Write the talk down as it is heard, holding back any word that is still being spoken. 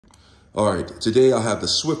All right, today I have the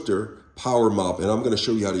Swiffer Power Mop, and I'm going to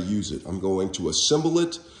show you how to use it. I'm going to assemble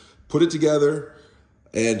it, put it together,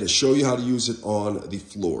 and show you how to use it on the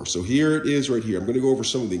floor. So here it is right here. I'm going to go over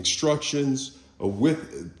some of the instructions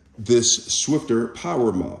with this Swiffer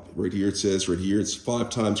Power Mop. Right here it says, right here, it's 5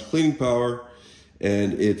 times cleaning power,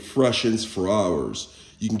 and it freshens for hours.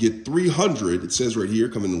 You can get 300, it says right here,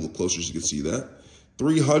 come in a little closer so you can see that,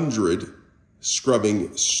 300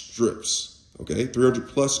 scrubbing strips. Okay, 300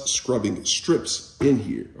 plus scrubbing strips in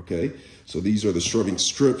here, okay? So these are the scrubbing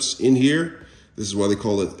strips in here. This is why they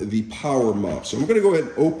call it the Power Mop. So I'm gonna go ahead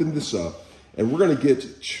and open this up, and we're gonna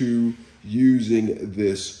get to using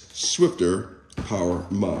this Swiffer Power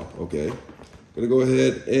Mop, okay? I'm gonna go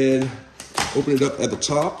ahead and open it up at the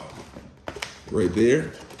top, right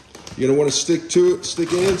there. You're gonna wanna stay in,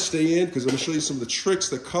 because I'm gonna show you some of the tricks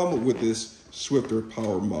that come with this Swiffer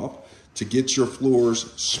Power Mop to get your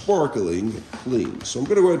floors sparkling clean. So I'm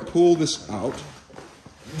gonna go ahead and pull this out.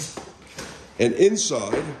 And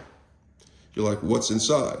inside, you're like, what's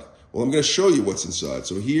inside? Well, I'm gonna show you what's inside.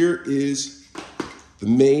 So here is the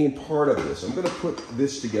main part of this. I'm gonna put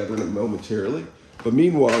this together momentarily, but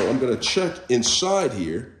meanwhile, I'm gonna check inside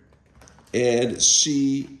here and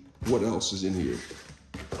see what else is in here.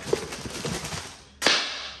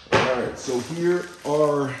 All right, so here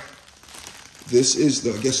are, this is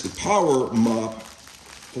the, I guess, the Power Mop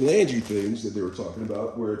phalange things that they were talking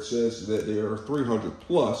about, where it says that there are 300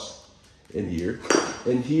 plus in here.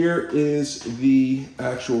 And here is the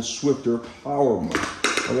actual Swiffer Power Mop.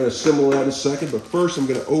 I'm gonna assemble that in a second, but first I'm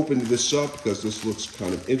gonna open this up because this looks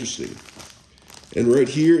kind of interesting. And right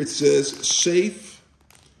here it says safe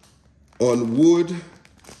on wood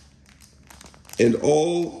and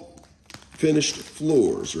all finished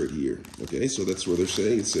floors right here. Okay, so that's what they're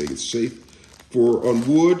saying. It's saying it's safe for on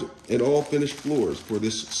wood and all finished floors for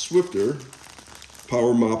this Swiffer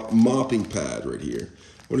Power Mop mopping pad right here.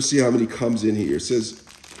 I want to see how many comes in here. It says,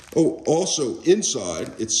 oh, also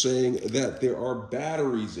inside, it's saying that there are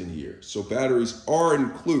batteries in here. So batteries are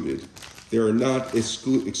included. They are not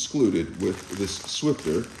excluded with this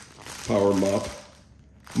Swiffer Power Mop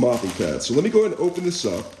mopping pad. So let me go ahead and open this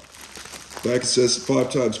up. Back it says 5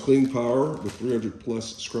 times cleaning power with 300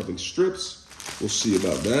 plus scrubbing strips. We'll see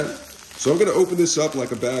about that. So I'm gonna open this up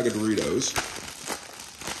like a bag of Doritos.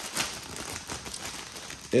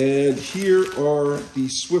 And here are the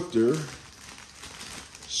Swiffer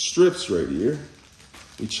strips right here.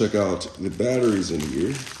 We check out the batteries in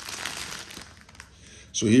here.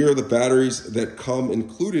 So here are the batteries that come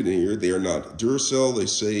included in here. They are not Duracell, they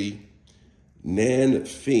say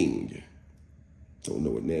Nanfing. Don't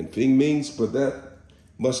know what Nanfing means, but that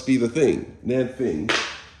must be the thing, Nanfing.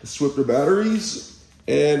 The Swiffer batteries.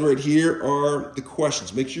 And right here are the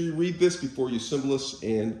questions. Make sure you read this before you assemble this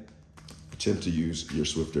and attempt to use your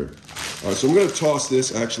Swiffer. All right, so I'm gonna toss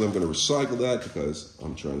this. Actually, I'm gonna recycle that because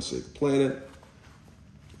I'm trying to save the planet.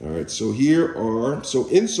 All right, so here are, so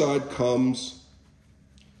inside comes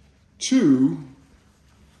 2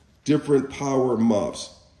 different power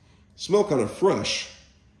mops. Smell kind of fresh.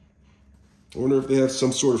 I wonder if they have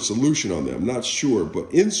some sort of solution on them. I'm not sure,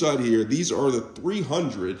 but inside here, these are the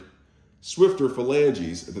 300 Swiffer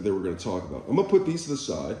phalanges that they were going to talk about. I'm going to put these to the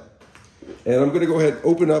side, and I'm going to go ahead and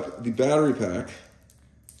open up the battery pack,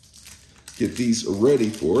 get these ready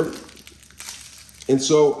for it. And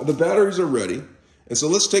so the batteries are ready. And so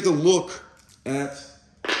let's take a look at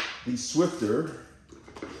the Swiffer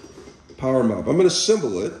Power Mop. I'm going to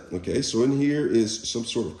assemble it. Okay, so in here is some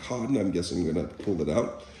sort of cotton. I'm guessing I'm going to have to pull it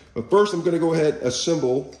out. But first, I'm going to go ahead and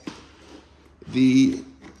assemble the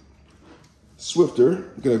Swiffer.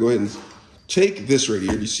 I'm going to go ahead and take this right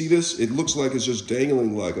here. Do you see this? It looks like it's just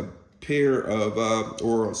dangling like a pair of,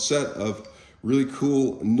 or a set of really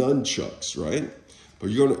cool nunchucks, right? But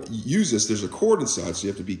you're going to use this. There's a cord inside, so you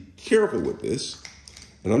have to be careful with this.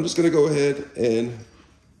 And I'm just going to go ahead and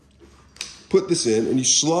put this in, and you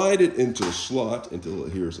slide it into the slot until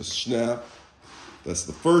here's a snap. That's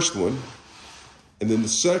the first one. And then the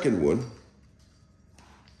second one,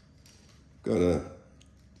 gonna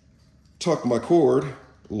tuck my cord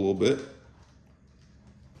a little bit.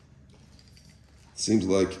 Seems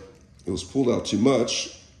like it was pulled out too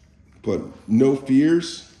much, but no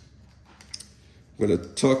fears. I'm gonna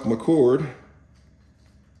tuck my cord.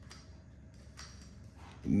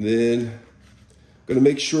 And then I'm gonna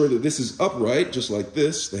make sure that this is upright, just like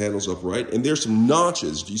this, the handle's upright. And there's some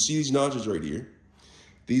notches. Do you see these notches right here?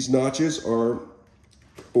 These notches are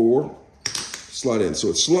for slide in. So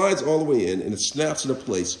it slides all the way in and it snaps into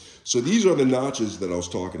place. So these are the notches that I was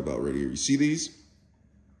talking about right here. You see these?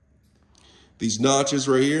 These notches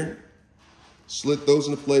right here, slit those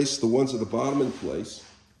into place, the ones at the bottom in place.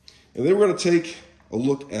 And then we're going to take a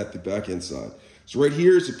look at the back end side. So right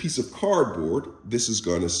here is a piece of cardboard. This is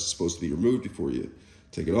supposed to be removed before you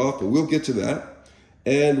take it off, but we'll get to that.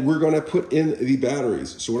 And we're going to put in the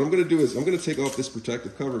batteries. So what I'm going to do is I'm going to take off this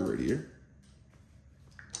protective covering right here.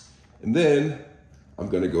 And then I'm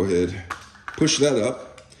going to go ahead, push that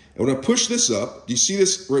up. And when I push this up, do you see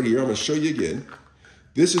this right here? I'm going to show you again.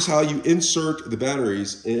 This is how you insert the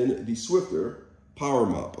batteries in the Swiffer Power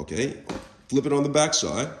Mop, okay? Flip it on the back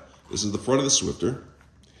side. This is the front of the Swiffer.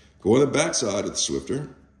 Go on the back side of the Swiffer,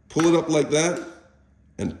 pull it up like that,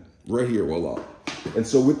 and right here, voila. And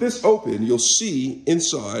so with this open, you'll see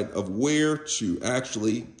inside of where to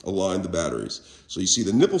actually align the batteries. So you see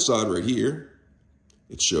the nipple side right here.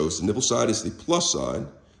 It shows the nipple side is the plus side.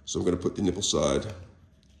 So I'm going to put the nipple side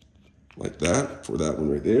like that for that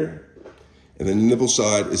one right there. And then the nipple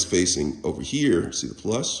side is facing over here. See the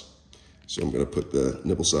plus? So I'm going to put the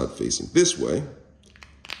nipple side facing this way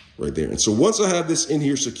right there. And so once I have this in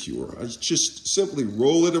here secure, I just simply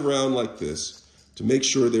roll it around like this to make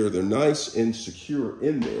sure they're nice and secure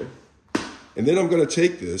in there. And then I'm going to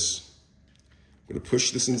take this, I'm going to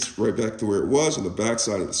push this in right back to where it was on the back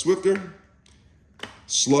side of the Swiffer,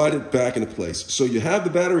 slide it back into place. So you have the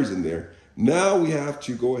batteries in there. Now we have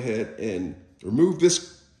to go ahead and remove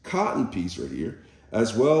this cotton piece right here,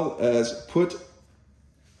 as well as put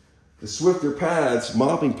the Swiffer pads,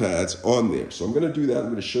 mopping pads on there. So I'm going to do that. I'm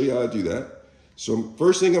going to show you how to do that. So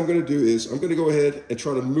first thing I'm going to do is I'm going to go ahead and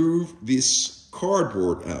try to move this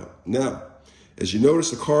cardboard out. Now, as you notice,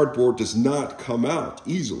 the cardboard does not come out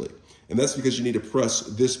easily. And that's because you need to press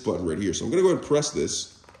this button right here. So I'm going to go ahead and press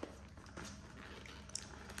this.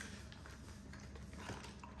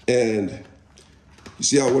 And you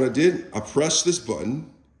see how what I did? I pressed this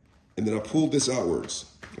button and then I pulled this outwards,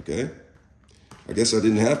 okay? I guess I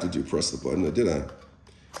didn't have to press the button, did I?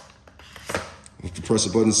 I have to press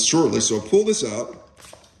the button shortly. So I pull this out.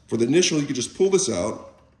 For the initial, you can just pull this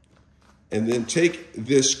out and then take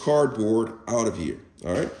this cardboard out of here,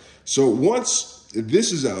 all right? So once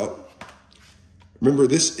this is out, remember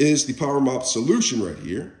this is the Power Mop solution right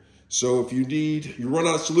here. So if you run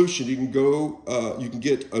out of solution, you can go, you can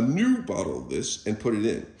get a new bottle of this and put it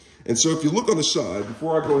in. And so if you look on the side,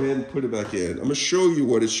 before I go ahead and put it back in, I'm gonna show you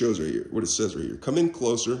what it shows right here, what it says right here. Come in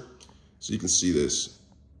closer so you can see this.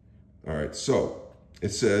 All right, so it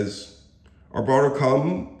says, our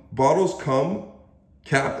bottles come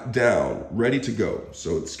cap down, ready to go.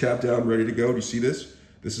 So it's cap down, ready to go. Do you see this?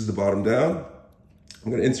 This is the bottom down.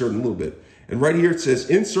 I'm gonna insert in a little bit. And right here it says,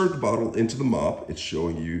 insert the bottle into the mop. It's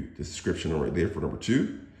showing you the description right there for number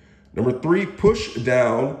 2. Number 3, push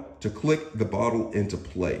down to click the bottle into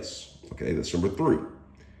place. Okay, that's number 3.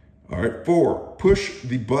 All right, 4, push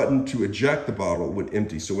the button to eject the bottle when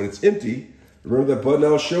empty. So when it's empty, remember that button I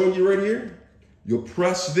was showing you right here? You'll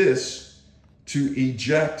press this to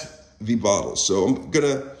eject the bottle. So I'm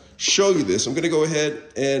gonna show you this. I'm gonna go ahead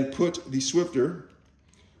and put the Swiffer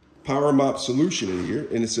Power Mop solution in here,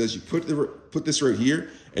 and it says you put this right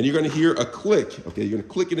here, and you're gonna hear a click. Okay, you're gonna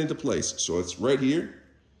click it into place. So it's right here,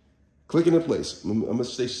 click it into place. I'm gonna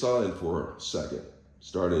stay silent for a second,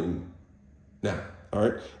 starting now. All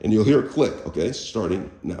right, and you'll hear a click. Okay, starting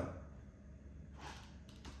now.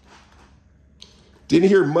 Didn't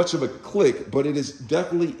hear much of a click, but it is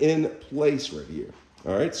definitely in place right here.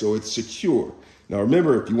 All right, so it's secure. Now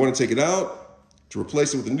remember, if you want to take it out, to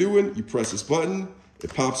replace it with a new one, you press this button,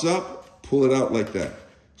 it pops up, pull it out like that.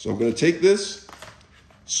 So I'm going to take this,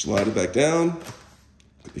 slide it back down,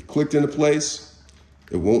 it clicked into place,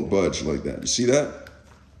 it won't budge like that. You see that?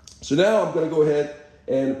 So now I'm going to go ahead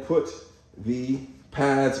and put the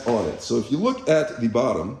pads on it. So if you look at the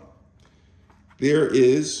bottom, there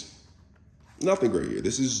is nothing right here.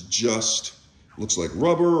 This is just, looks like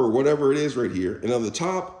rubber or whatever it is right here. And on the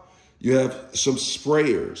top, you have some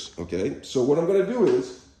sprayers, okay? So what I'm gonna do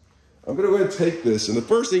is, I'm gonna go ahead and take this, and the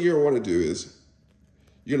first thing you're gonna wanna do is,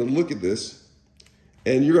 you're gonna look at this,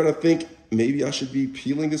 and you're gonna think, maybe I should be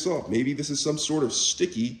peeling this off. Maybe this is some sort of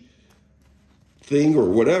sticky thing or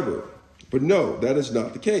whatever. But no, that is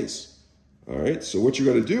not the case. All right, so what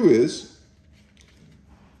you're gonna do is,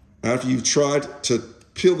 after you've tried to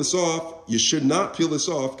peel this off, you should not peel this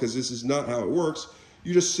off because this is not how it works.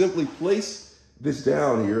 You just simply place this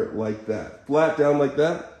down here like that, flat down like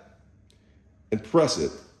that, and press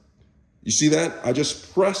it. You see that? I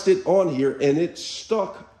just pressed it on here and it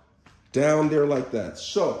stuck down there like that.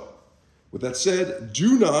 So, with that said,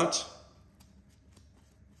 do not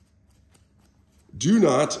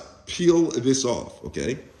peel this off,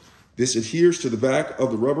 okay? This adheres to the back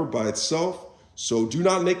of the rubber by itself, so do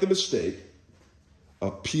not make the mistake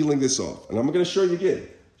of peeling this off. And I'm gonna show you again.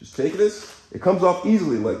 Just take this, It comes off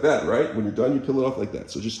easily like that, right? When you're done, you peel it off like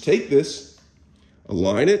that. So just take this,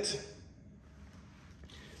 align it,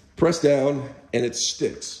 press down, and it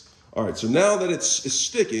sticks. All right, so now that it's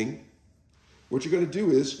sticking, what you're gonna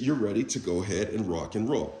do is you're ready to go ahead and rock and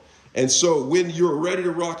roll. And so when you're ready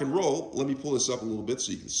to rock and roll, let me pull this up a little bit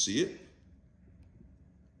so you can see it.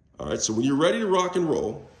 All right, so when you're ready to rock and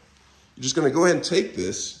roll, you're just gonna go ahead and take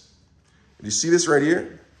this, and you see this right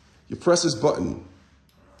here? You press this button,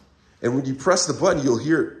 and when you press the button, you'll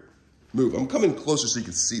hear it move. I'm coming closer so you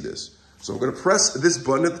can see this. So I'm gonna press this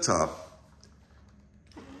button at the top,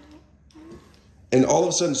 and all of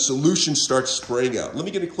a sudden, solution starts spraying out. Let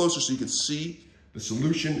me get it closer so you can see the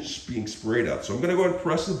solution being sprayed out. So I'm gonna go ahead and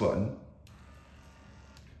press the button.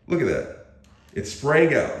 Look at that. It's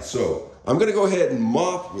spraying out. So I'm gonna go ahead and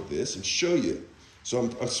mop with this and show you. So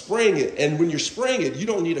I'm spraying it, and when you're spraying it, you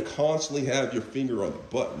don't need to constantly have your finger on the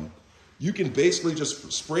button. You can basically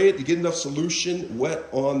just spray it to get enough solution wet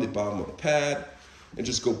on the bottom of the pad and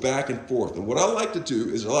just go back and forth. And what I like to do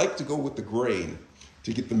is I like to go with the grain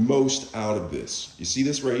to get the most out of this. You see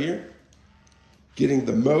this right here? Getting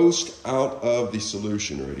the most out of the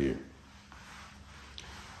solution right here.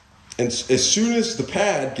 And as soon as the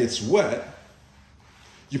pad gets wet,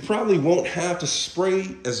 you probably won't have to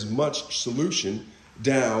spray as much solution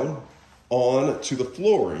down onto the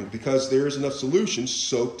flooring because there is enough solution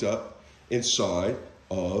soaked up inside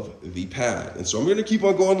of the pad. And so I'm gonna keep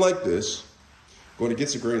on going like this, going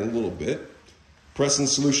against the grain a little bit, pressing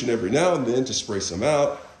the solution every now and then to spray some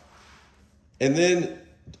out. And then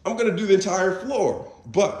I'm gonna do the entire floor.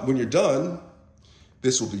 But when you're done,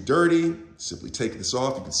 this will be dirty. Simply take this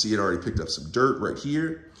off. You can see it already picked up some dirt right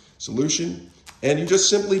here, solution. And you just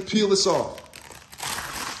simply peel this off.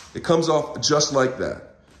 It comes off just like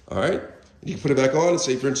that, all right? And you can put it back on and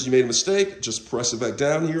say, for instance, you made a mistake, just press it back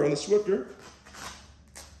down here on the Swiffer,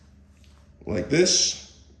 like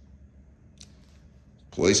this.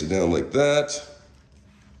 Place it down like that.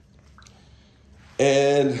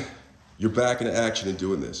 And you're back into action and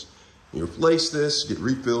doing this. You replace this, get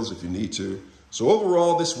refills if you need to. So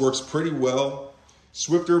overall, this works pretty well.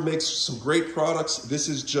 Swiffer makes some great products. This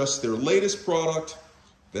is just their latest product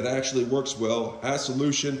that actually works well as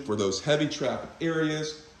solution for those heavy traffic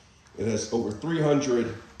areas. It has over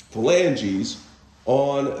 300 phalanges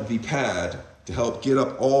on the pad to help get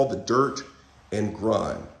up all the dirt and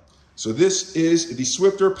grime. So this is the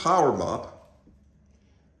Swiffer Power Mop.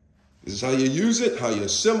 This is how you use it, how you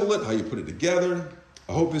assemble it, how you put it together.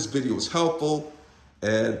 I hope this video was helpful,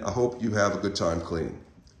 and I hope you have a good time cleaning.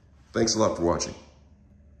 Thanks a lot for watching.